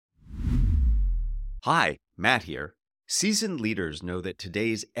Hi, Matt here. Seasoned leaders know that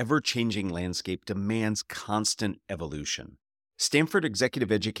today's ever-changing landscape demands constant evolution. Stanford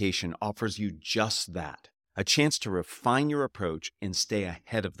Executive Education offers you just that, a chance to refine your approach and stay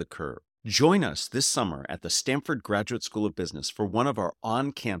ahead of the curve. Join us this summer at the Stanford Graduate School of Business for one of our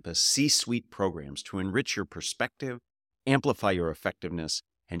on-campus C-suite programs to enrich your perspective, amplify your effectiveness,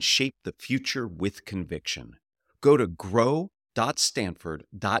 and shape the future with conviction. Go to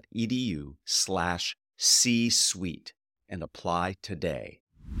grow.stanford.edu/C-suite and apply today.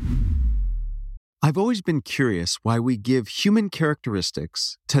 I've always been curious why we give human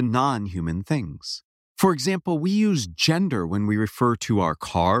characteristics to non-human things. For example, we use gender when we refer to our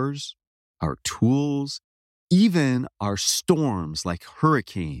cars, our tools, even our storms like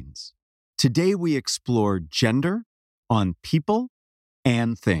hurricanes. Today we explore gender on people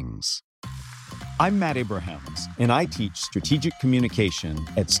and things. I'm Matt Abrahams, and I teach strategic communication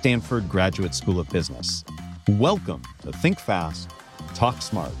at Stanford Graduate School of Business. Welcome to Think Fast, Talk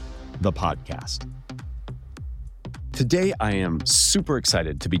Smart, the podcast. Today, I am super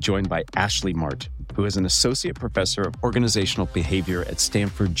excited to be joined by Ashley Mart, who is an associate professor of organizational behavior at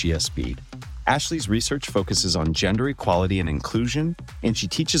Stanford GSB. Ashley's research focuses on gender equality and inclusion, and she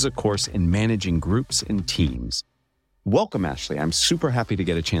teaches a course in managing groups and teams. Welcome, Ashley. I'm super happy to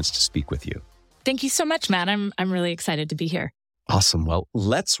get a chance to speak with you. Thank you so much, Matt. I'm really excited to be here. Awesome. Well,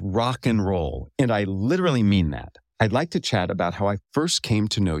 let's rock and roll. And I literally mean that. I'd like to chat about how I first came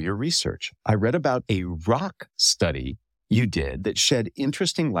to know your research. I read about a rock study you did that shed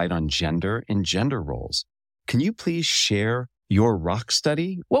interesting light on gender and gender roles. Can you please share your rock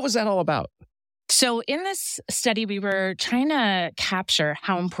study? What was that all about? So in this study, we were trying to capture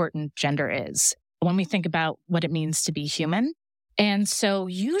how important gender is when we think about what it means to be human. And so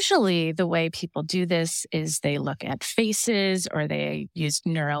usually the way people do this is they look at faces or they use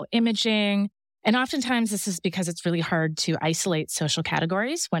neuroimaging. And oftentimes this is because it's really hard to isolate social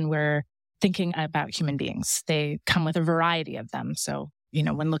categories when we're thinking about human beings. They come with a variety of them. So,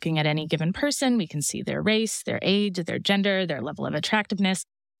 when looking at any given person, we can see their race, their age, their gender, their level of attractiveness.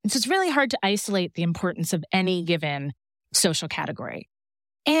 And so it's really hard to isolate the importance of any given social category.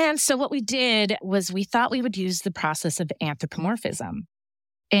 And so what we did was we thought we would use the process of anthropomorphism.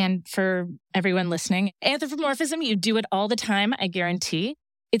 And for everyone listening, anthropomorphism, you do it all the time, I guarantee.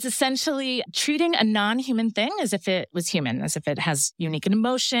 It's essentially treating a non-human thing as if it was human, as if it has unique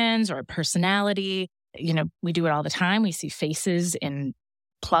emotions or a personality. We do it all the time. We see faces in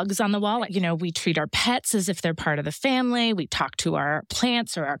plugs on the wall. We treat our pets as if they're part of the family. We talk to our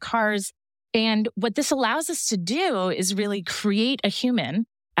plants or our cars. And what this allows us to do is really create a human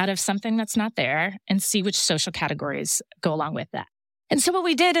out of something that's not there and see which social categories go along with that. And so what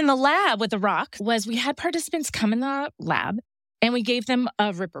we did in the lab with the rock was we had participants come in the lab and we gave them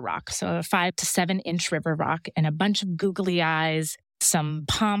a river rock, so a 5 to 7 inch river rock and a bunch of googly eyes, some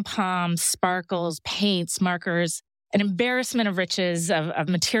pom-poms, sparkles, paints, markers, an embarrassment of riches of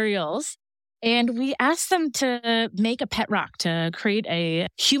materials. And we asked them to make a pet rock, to create a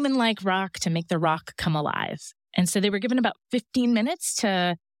human-like rock, to make the rock come alive. And so they were given about 15 minutes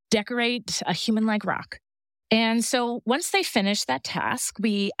to decorate a human-like rock. And so once they finished that task,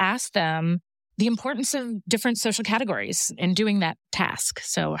 we asked them the importance of different social categories in doing that task.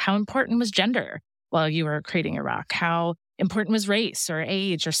 So how important was gender while you were creating a rock? How important was race or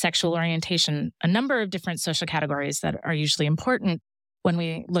age or sexual orientation? A number of different social categories that are usually important when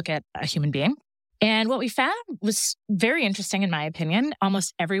we look at a human being. And what we found was very interesting, in my opinion.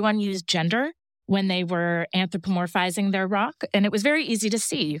 Almost everyone used gender when they were anthropomorphizing their rock. And it was very easy to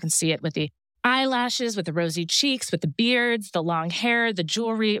see. You can see it with the eyelashes, with the rosy cheeks, with the beards, the long hair, the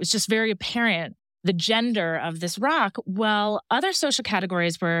jewelry. It was just very apparent, the gender of this rock, while other social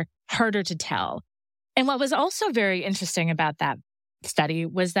categories were harder to tell. And what was also very interesting about that study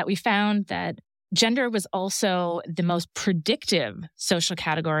was that we found that gender was also the most predictive social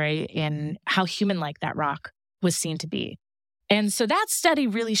category in how human-like that rock was seen to be. And so that study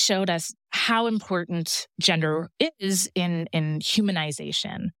really showed us how important gender is in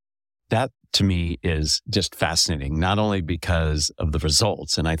humanization. That, to me, is just fascinating, not only because of the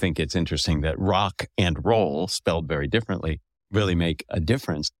results, and I think it's interesting that rock and roll, spelled very differently, really make a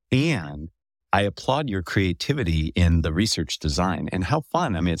difference. And I applaud your creativity in the research design and how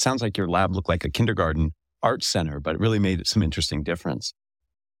fun. I mean, it sounds like your lab looked like a kindergarten art center, but it really made some interesting difference.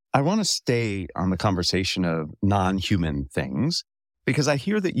 I want to stay on the conversation of non-human things because I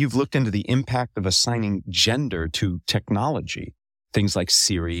hear that you've looked into the impact of assigning gender to technology, things like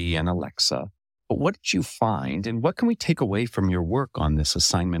Siri and Alexa. But what did you find and what can we take away from your work on this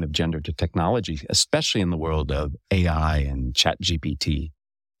assignment of gender to technology, especially in the world of AI and ChatGPT?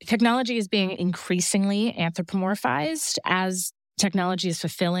 technology is being increasingly anthropomorphized as technology is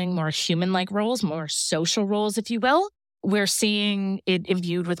fulfilling more human-like roles, more social roles, if you will. We're seeing it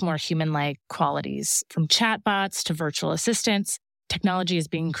imbued with more human-like qualities. From chatbots to virtual assistants, technology is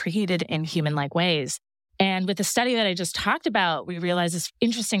being created in human-like ways. And with the study that I just talked about, we realize this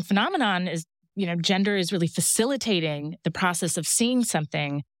interesting phenomenon is, gender is really facilitating the process of seeing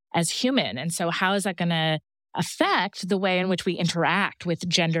something as human. And so how is that going to affect the way in which we interact with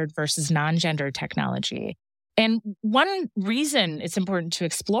gendered versus non-gendered technology? And one reason it's important to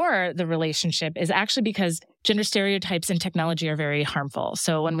explore the relationship is actually because gender stereotypes in technology are very harmful.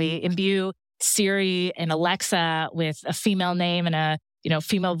 So when we imbue Siri and Alexa with a female name and a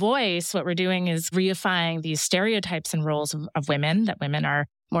female voice, what we're doing is reifying these stereotypes and roles of women, that women are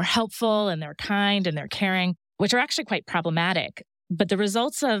more helpful and they're kind and they're caring, which are actually quite problematic. But the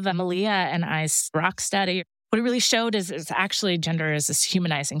results of Malia and I's ROC study, what it really showed is actually gender is this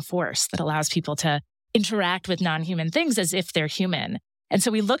humanizing force that allows people to interact with non-human things as if they're human. And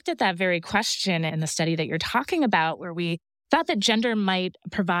so we looked at that very question in the study that you're talking about, where we thought that gender might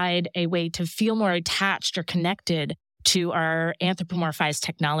provide a way to feel more attached or connected to our anthropomorphized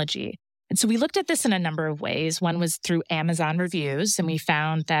technology. And so we looked at this in a number of ways. One was through Amazon reviews, and we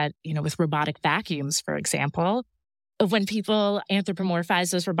found that, with robotic vacuums, for example, when people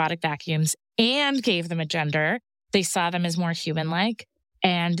anthropomorphized those robotic vacuums and gave them a gender, they saw them as more human-like.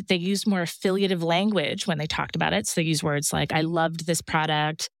 And they used more affiliative language when they talked about it. So they used words like, I loved this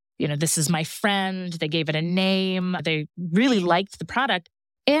product, this is my friend. They gave it a name. They really liked the product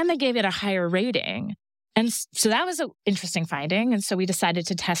and they gave it a higher rating. And so that was an interesting finding. And so we decided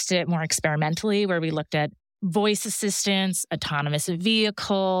to test it more experimentally, where we looked at voice assistants, autonomous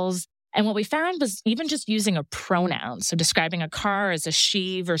vehicles. And what we found was even just using a pronoun, so describing a car as a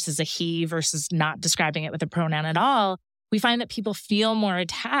she versus a he versus not describing it with a pronoun at all, we find that people feel more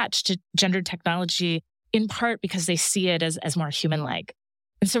attached to gendered technology in part because they see it as more human-like.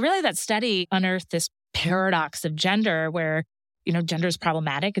 And so really that study unearthed this paradox of gender where, gender is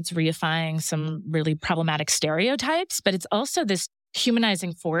problematic. It's reifying some really problematic stereotypes, but it's also this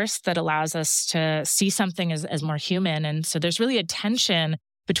humanizing force that allows us to see something as more human. And so there's really a tension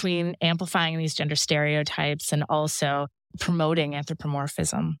between amplifying these gender stereotypes and also promoting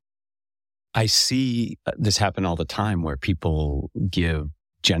anthropomorphism. I see this happen all the time where people give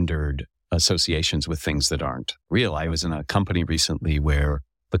gendered associations with things that aren't real. I was in a company recently where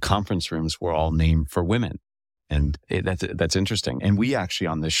the conference rooms were all named for women. And that's interesting. And we actually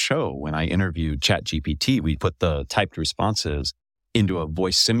on this show, when I interviewed ChatGPT, we put the typed responses into a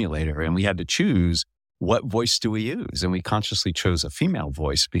voice simulator and we had to choose what voice do we use. And we consciously chose a female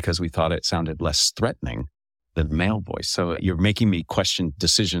voice because we thought it sounded less threatening than a male voice. So you're making me question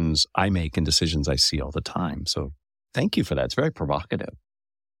decisions I make and decisions I see all the time. So thank you for that. It's very provocative.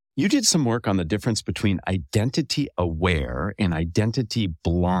 You did some work on the difference between identity-aware and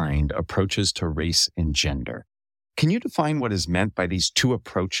identity-blind approaches to race and gender. Can you define what is meant by these two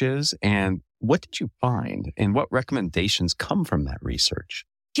approaches and what did you find and what recommendations come from that research?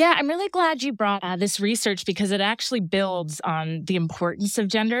 Yeah, I'm really glad you brought this research because it actually builds on the importance of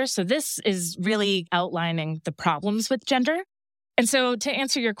gender. So this is really outlining the problems with gender. And so to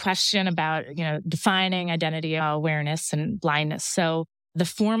answer your question about, defining identity awareness and blindness. So the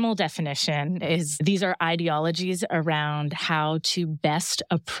formal definition is these are ideologies around how to best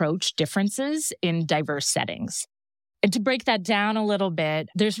approach differences in diverse settings. And to break that down a little bit,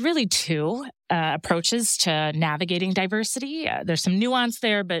 there's really two approaches to navigating diversity. There's some nuance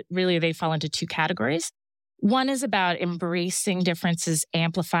there, but really they fall into two categories. One is about embracing differences,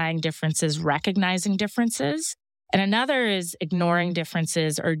 amplifying differences, recognizing differences. And another is ignoring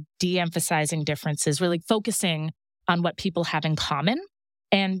differences or de-emphasizing differences, really focusing on what people have in common.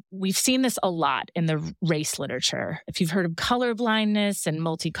 And we've seen this a lot in the race literature. If you've heard of colorblindness and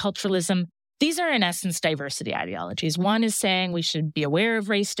multiculturalism, these are, in essence, diversity ideologies. One is saying we should be aware of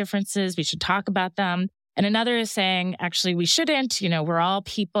race differences, we should talk about them. And another is saying, actually, we shouldn't. We're all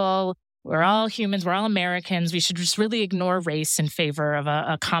people, we're all humans, we're all Americans. We should just really ignore race in favor of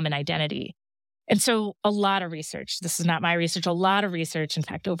a common identity. And so a lot of research, this is not my research, a lot of research, in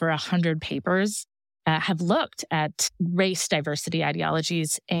fact, over 100 papers have looked at race diversity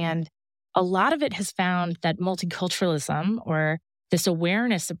ideologies. And a lot of it has found that multiculturalism or this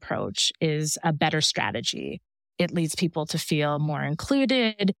awareness approach is a better strategy. It leads people to feel more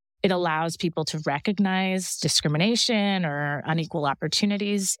included. It allows people to recognize discrimination or unequal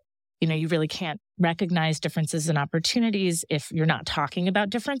opportunities. You really can't recognize differences and opportunities if you're not talking about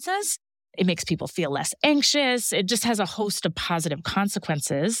differences. It makes people feel less anxious. It just has a host of positive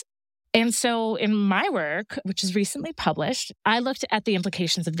consequences. And so in my work, which is recently published, I looked at the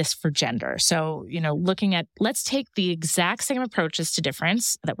implications of this for gender. So, looking at, let's take the exact same approaches to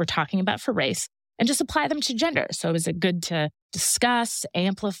difference that we're talking about for race and just apply them to gender. So is it good to discuss,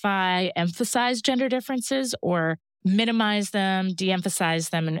 amplify, emphasize gender differences, or minimize them, de-emphasize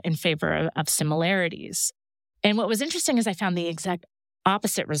them in favor of similarities? And what was interesting is I found the exact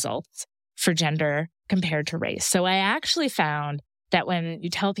opposite results for gender compared to race. So I actually found that when you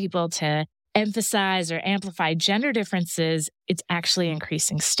tell people to emphasize or amplify gender differences, it's actually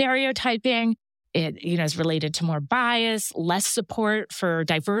increasing stereotyping. It, is related to more bias, less support for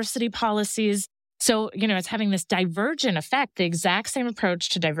diversity policies. So, it's having this divergent effect. The exact same approach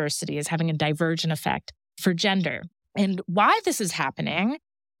to diversity is having a divergent effect for gender. And why this is happening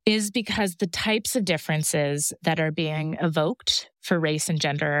is because the types of differences that are being evoked for race and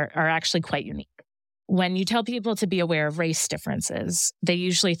gender are actually quite unique. When you tell people to be aware of race differences, they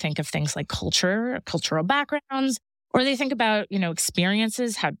usually think of things like culture, cultural backgrounds, or they think about,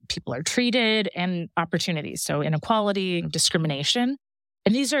 experiences, how people are treated, and opportunities. So inequality, discrimination.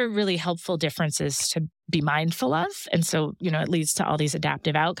 And these are really helpful differences to be mindful of. And so, it leads to all these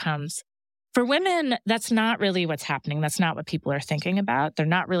adaptive outcomes. For women, that's not really what's happening. That's not what people are thinking about. They're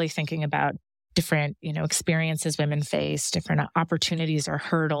not really thinking about different, experiences women face, different opportunities or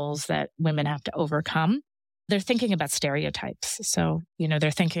hurdles that women have to overcome. They're thinking about stereotypes. So, they're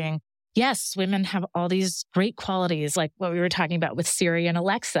thinking, yes, women have all these great qualities, like what we were talking about with Siri and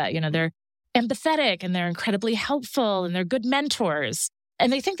Alexa. They're empathetic and they're incredibly helpful and they're good mentors.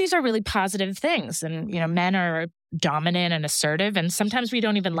 And they think these are really positive things. And, men are dominant and assertive. And sometimes we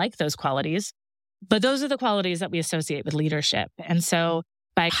don't even like those qualities. But those are the qualities that we associate with leadership. And so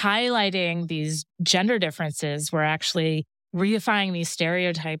by highlighting these gender differences, we're actually reifying these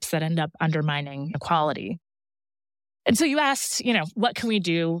stereotypes that end up undermining equality. And so you asked, what can we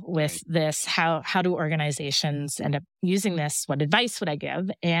do with this? How do organizations end up using this? What advice would I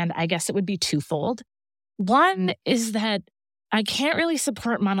give? And I guess it would be twofold. One is that I can't really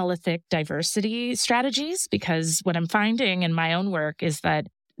support monolithic diversity strategies because what I'm finding in my own work is that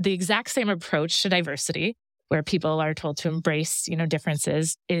the exact same approach to diversity, where people are told to embrace,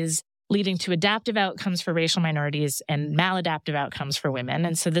 differences, is leading to adaptive outcomes for racial minorities and maladaptive outcomes for women.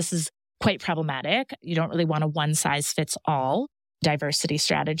 And so this is quite problematic. You don't really want a one-size-fits-all diversity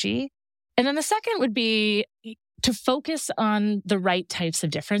strategy. And then the second would be to focus on the right types of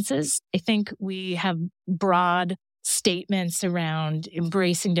differences. I think we have broad statements around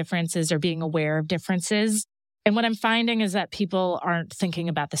embracing differences or being aware of differences. And what I'm finding is that people aren't thinking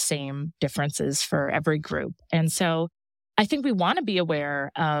about the same differences for every group. And so I think we want to be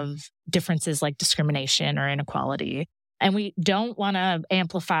aware of differences like discrimination or inequality. And we don't want to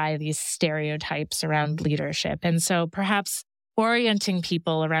amplify these stereotypes around leadership. And so perhaps orienting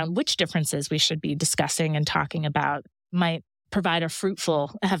people around which differences we should be discussing and talking about might provide a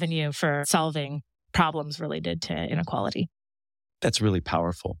fruitful avenue for solving problems related to inequality. That's really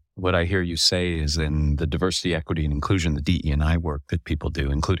powerful. What I hear you say is in the diversity, equity, and inclusion, the DE&I work that people do,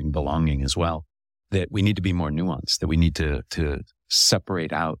 including belonging as well, that we need to be more nuanced, that we need to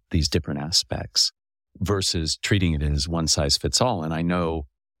separate out these different aspects versus treating it as one size fits all. And I know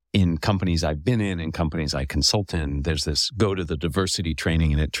in companies I've been in companies I consult in, there's this go to the diversity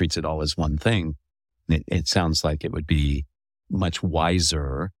training and it treats it all as one thing. It sounds like it would be much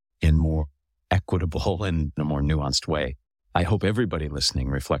wiser and more equitable and in a more nuanced way. I hope everybody listening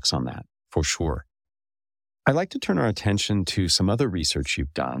reflects on that for sure. I'd like to turn our attention to some other research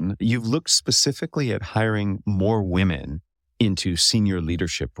you've done. You've looked specifically at hiring more women into senior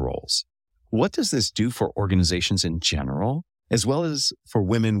leadership roles. What does this do for organizations in general, as well as for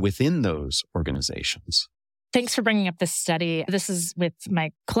women within those organizations? Thanks for bringing up this study. This is with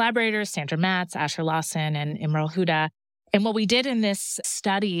my collaborators, Sandra Matz, Asher Lawson, and Imral Huda. And what we did in this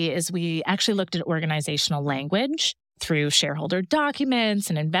study is we actually looked at organizational language through shareholder documents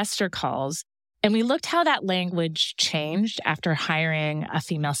and investor calls. And we looked how that language changed after hiring a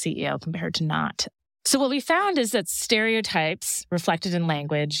female CEO compared to not. So what we found is that stereotypes reflected in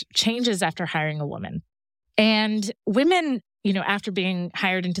language changes after hiring a woman. And women, after being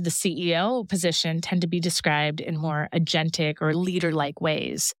hired into the CEO position, tend to be described in more agentic or leader-like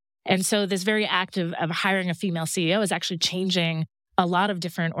ways. And so this very act of hiring a female CEO is actually changing a lot of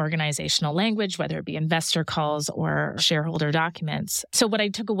different organizational language, whether it be investor calls or shareholder documents. So what I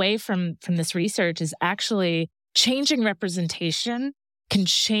took away from this research is actually changing representation can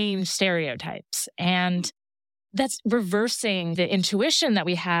change stereotypes. And that's reversing the intuition that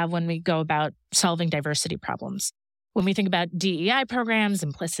we have when we go about solving diversity problems. When we think about DEI programs,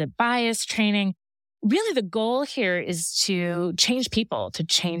 implicit bias training, really the goal here is to change people, to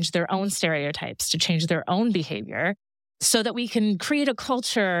change their own stereotypes, to change their own behavior so that we can create a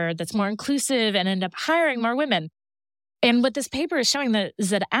culture that's more inclusive and end up hiring more women. And what this paper is showing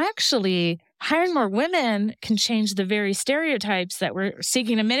is that actually hiring more women can change the very stereotypes that we're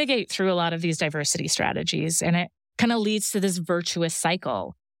seeking to mitigate through a lot of these diversity strategies. And it kind of leads to this virtuous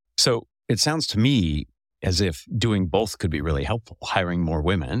cycle. So it sounds to me as if doing both could be really helpful, hiring more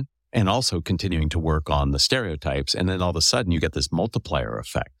women and also continuing to work on the stereotypes. And then all of a sudden you get this multiplier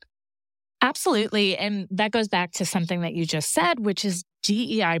effect. Absolutely. And that goes back to something that you just said, which is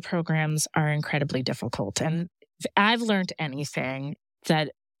DEI programs are incredibly difficult. And if I've learned anything, that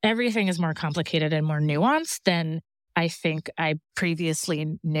everything is more complicated and more nuanced than I think I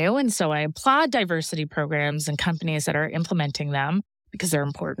previously knew. And so I applaud diversity programs and companies that are implementing them because they're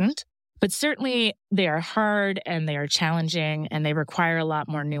important. But certainly they are hard and they are challenging and they require a lot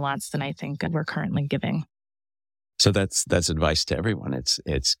more nuance than I think we're currently giving. So that's advice to everyone.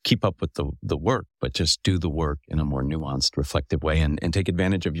 It's keep up with the work, but just do the work in a more nuanced, reflective way and take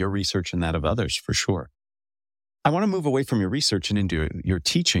advantage of your research and that of others for sure. I want to move away from your research and into your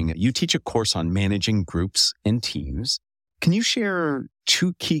teaching. You teach a course on managing groups and teams. Can you share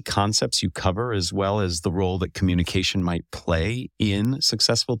 2 key concepts you cover as well as the role that communication might play in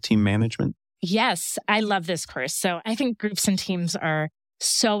successful team management? Yes, I love this course. So I think groups and teams are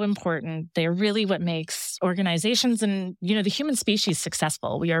so important. They're really what makes organizations and, the human species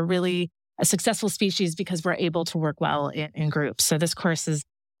successful. We are really a successful species because we're able to work well in groups. So this course is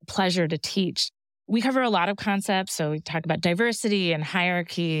a pleasure to teach. We cover a lot of concepts. So we talk about diversity and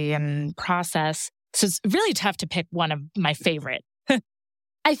hierarchy and process. So it's really tough to pick one of my favorite.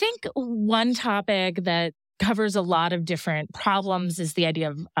 I think one topic that covers a lot of different problems is the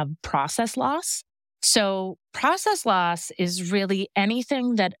idea of process loss. So process loss is really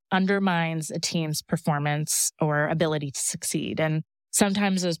anything that undermines a team's performance or ability to succeed. And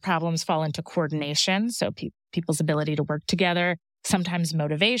sometimes those problems fall into coordination, so people's ability to work together. Sometimes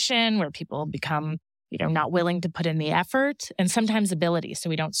motivation, where people become, not willing to put in the effort, and sometimes ability. So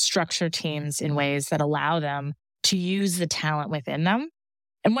we don't structure teams in ways that allow them to use the talent within them.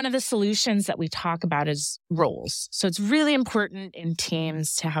 And one of the solutions that we talk about is roles. So it's really important in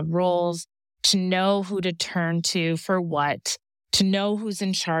teams to have roles, to know who to turn to for what, to know who's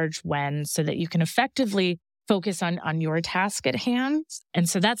in charge when, so that you can effectively focus on your task at hand. And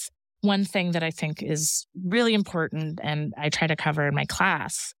so that's one thing that I think is really important and I try to cover in my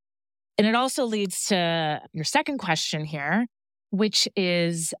class. And it also leads to your second question here, which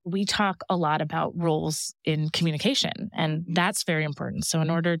is we talk a lot about roles in communication, and that's very important. So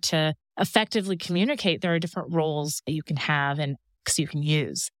in order to effectively communicate, there are different roles that you can have and you can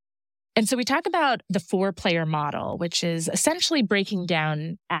use. And so we talk about the 4-player model, which is essentially breaking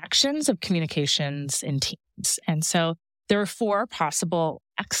down actions of communications in teams. And so there are 4 possible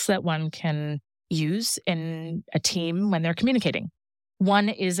acts that one can use in a team when they're communicating. One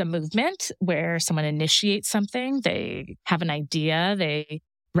is a movement where someone initiates something, they have an idea, they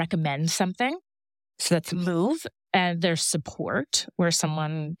recommend something. So that's a move. And there's support where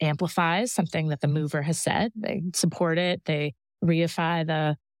someone amplifies something that the mover has said. They support it, they reify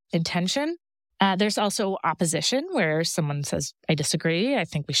the intention. There's also opposition where someone says, I disagree, I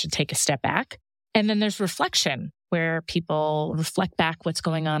think we should take a step back. And then there's reflection where people reflect back what's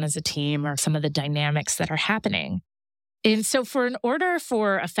going on as a team or some of the dynamics that are happening. And so in order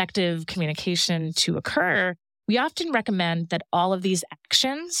for effective communication to occur, we often recommend that all of these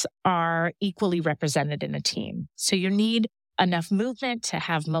actions are equally represented in a team. So you need enough movement to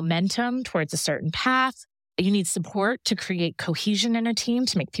have momentum towards a certain path. You need support to create cohesion in a team,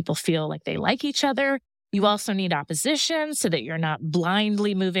 to make people feel like they like each other. You also need opposition so that you're not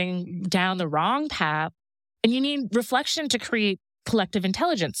blindly moving down the wrong path. And you need reflection to create collective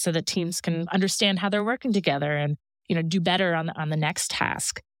intelligence so that teams can understand how they're working together and do better on the next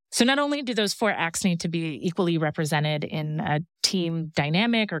task. So not only do those 4 acts need to be equally represented in a team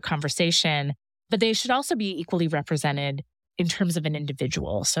dynamic or conversation, but they should also be equally represented in terms of an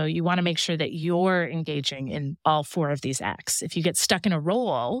individual. So you want to make sure that you're engaging in all 4 of these acts. If you get stuck in a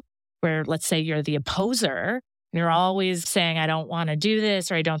role where, let's say, you're the opposer, and you're always saying, I don't want to do this,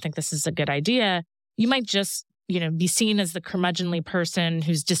 or I don't think this is a good idea, you might just, be seen as the curmudgeonly person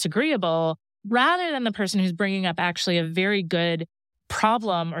who's disagreeable, rather than the person who's bringing up actually a very good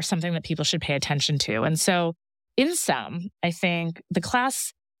problem or something that people should pay attention to. And so in sum, I think the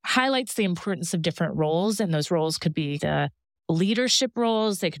class highlights the importance of different roles, and those roles could be the leadership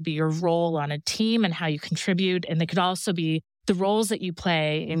roles, they could be your role on a team and how you contribute, and they could also be the roles that you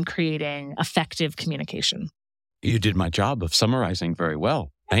play in creating effective communication. You did my job of summarizing very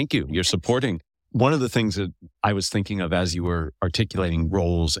well. Thank you. You're supporting one of the things that I was thinking of as you were articulating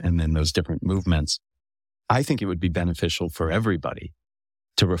roles and then those different movements, I think it would be beneficial for everybody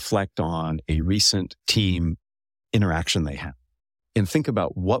to reflect on a recent team interaction they had and think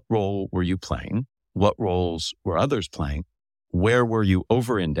about what role were you playing? What roles were others playing? Where were you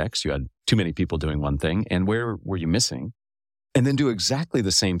over-indexed? You had too many people doing one thing. And where were you missing? And then do exactly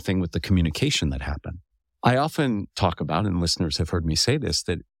the same thing with the communication that happened. I often talk about, and listeners have heard me say this,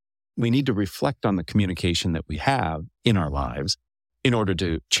 that we need to reflect on the communication that we have in our lives in order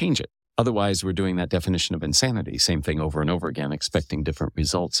to change it. Otherwise, we're doing that definition of insanity, same thing over and over again, expecting different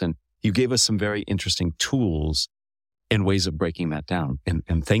results. And you gave us some very interesting tools and ways of breaking that down.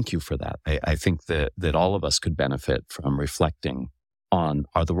 And thank you for that. I think that all of us could benefit from reflecting on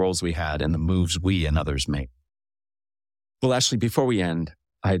the roles we had and the moves we and others made. Well, Ashley, before we end,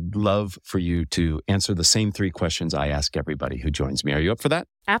 I'd love for you to answer the same 3 questions I ask everybody who joins me. Are you up for that?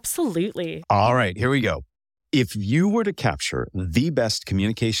 Absolutely. All right, here we go. If you were to capture the best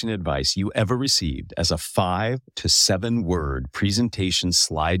communication advice you ever received as a 5 to 7 word presentation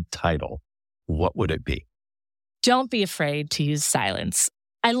slide title, what would it be? Don't be afraid to use silence.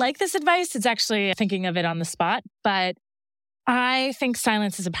 I like this advice. It's actually thinking of it on the spot, but I think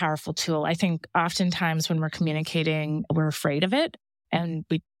silence is a powerful tool. I think oftentimes when we're communicating, we're afraid of it and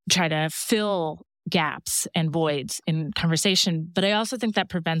we try to fill gaps and voids in conversation. But I also think that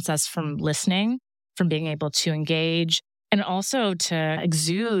prevents us from listening, from being able to engage, and also to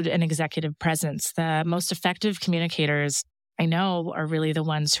exude an executive presence. The most effective communicators I know are really the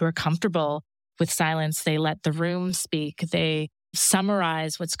ones who are comfortable with silence. They let the room speak. They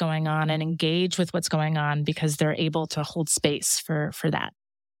summarize what's going on and engage with what's going on because they're able to hold space for that.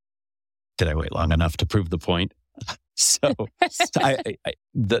 Did I wait long enough to prove the point?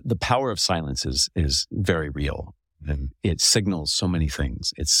 The power of silence is very real. And it signals so many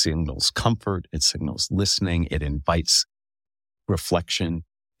things. It signals comfort. It signals listening. It invites reflection.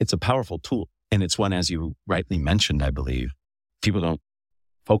 It's a powerful tool. And it's one, as you rightly mentioned, I believe, people don't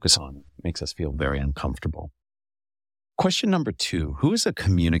focus on. It makes us feel very uncomfortable. Question number 2, who is a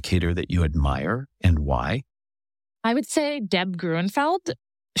communicator that you admire and why? I would say Deb Gruenfeld.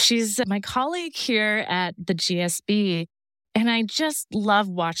 She's my colleague here at the GSB, and I just love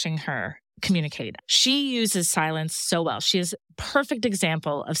watching her communicate. She uses silence so well. She is a perfect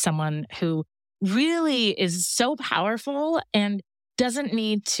example of someone who really is so powerful and doesn't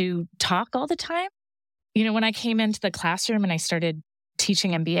need to talk all the time. You know, when I came into the classroom and I started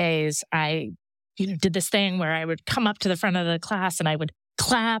teaching MBAs, I did this thing where I would come up to the front of the class and I would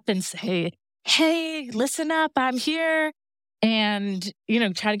clap and say, hey, listen up, I'm here. And,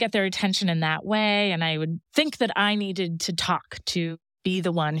 try to get their attention in that way. And I would think that I needed to talk to be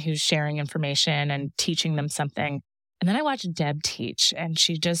the one who's sharing information and teaching them something. And then I watched Deb teach, and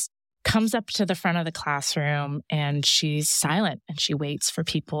she just comes up to the front of the classroom and she's silent and she waits for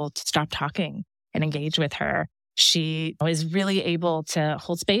people to stop talking and engage with her. She is really able to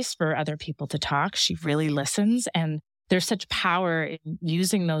hold space for other people to talk. She really listens, and there's such power in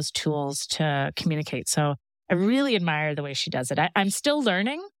using those tools to communicate. So I really admire the way she does it. I'm still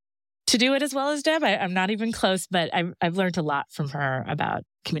learning to do it as well as Deb. I'm not even close, but I've learned a lot from her about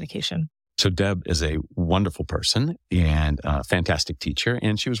communication. So Deb is a wonderful person and a fantastic teacher,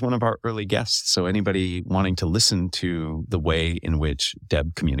 and she was one of our early guests. So anybody wanting to listen to the way in which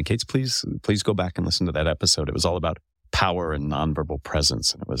Deb communicates, please go back and listen to that episode. It was all about power and nonverbal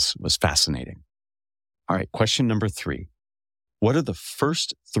presence, and it was fascinating. All right, question number 3. What are the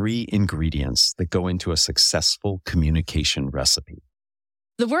first 3 ingredients that go into a successful communication recipe?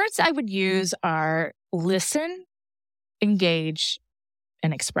 The words I would use are listen, engage,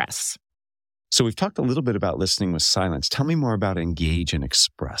 and express. So we've talked a little bit about listening with silence. Tell me more about engage and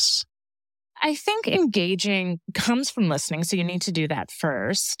express. I think engaging comes from listening, so you need to do that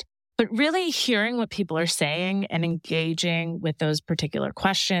first. But really hearing what people are saying and engaging with those particular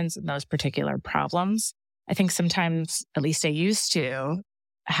questions and those particular problems. I think sometimes, at least I used to,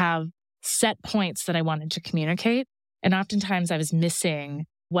 have set points that I wanted to communicate. And oftentimes I was missing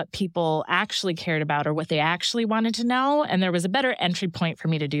what people actually cared about or what they actually wanted to know. And there was a better entry point for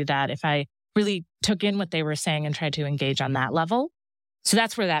me to do that if I really took in what they were saying and tried to engage on that level. So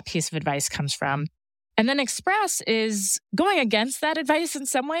that's where that piece of advice comes from. And then express is going against that advice in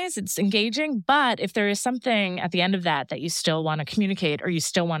some ways. It's engaging. But if there is something at the end of that you still want to communicate or you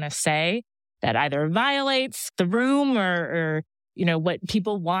still want to say that either violates the room or what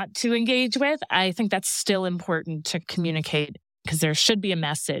people want to engage with, I think that's still important to communicate because there should be a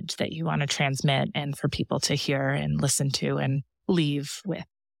message that you want to transmit and for people to hear and listen to and leave with.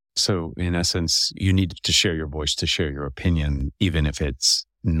 So in essence, you need to share your voice, to share your opinion, even if it's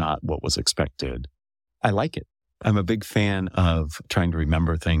not what was expected. I like it. I'm a big fan of trying to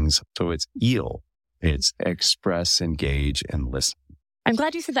remember things. So it's EAL. It's express, engage, and listen. I'm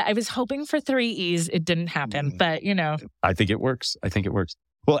glad you said that. I was hoping for 3 E's. It didn't happen, but I think it works.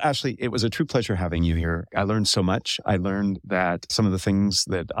 Well, Ashley, it was a true pleasure having you here. I learned so much. I learned that some of the things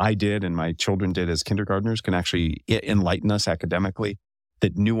that I did and my children did as kindergartners can actually enlighten us academically,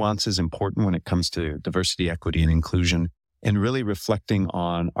 that nuance is important when it comes to diversity, equity, and inclusion, and really reflecting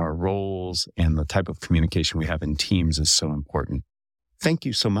on our roles and the type of communication we have in teams is so important. Thank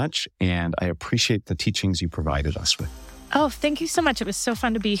you so much, and I appreciate the teachings you provided us with. Oh, thank you so much. It was so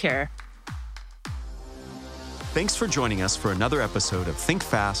fun to be here. Thanks for joining us for another episode of Think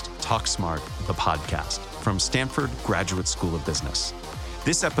Fast, Talk Smart, the podcast from Stanford Graduate School of Business.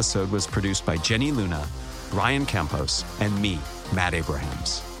 This episode was produced by Jenny Luna, Ryan Campos, and me, Matt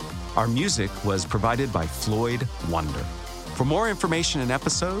Abrahams. Our music was provided by Floyd Wonder. For more information and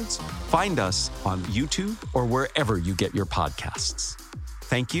episodes, find us on YouTube or wherever you get your podcasts.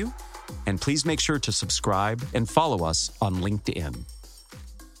 Thank you, and please make sure to subscribe and follow us on LinkedIn.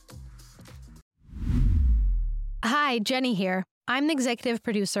 Hi, Jenny here. I'm the executive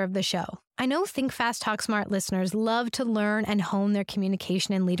producer of the show. I know Think Fast, Talk Smart listeners love to learn and hone their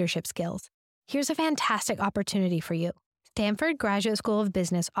communication and leadership skills. Here's a fantastic opportunity for you. Stanford Graduate School of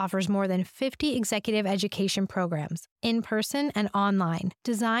Business offers more than 50 executive education programs, in person and online,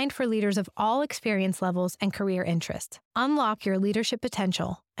 designed for leaders of all experience levels and career interests. Unlock your leadership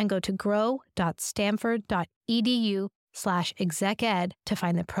potential and go to grow.stanford.edu/execed to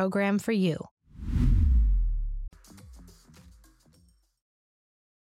find the program for you.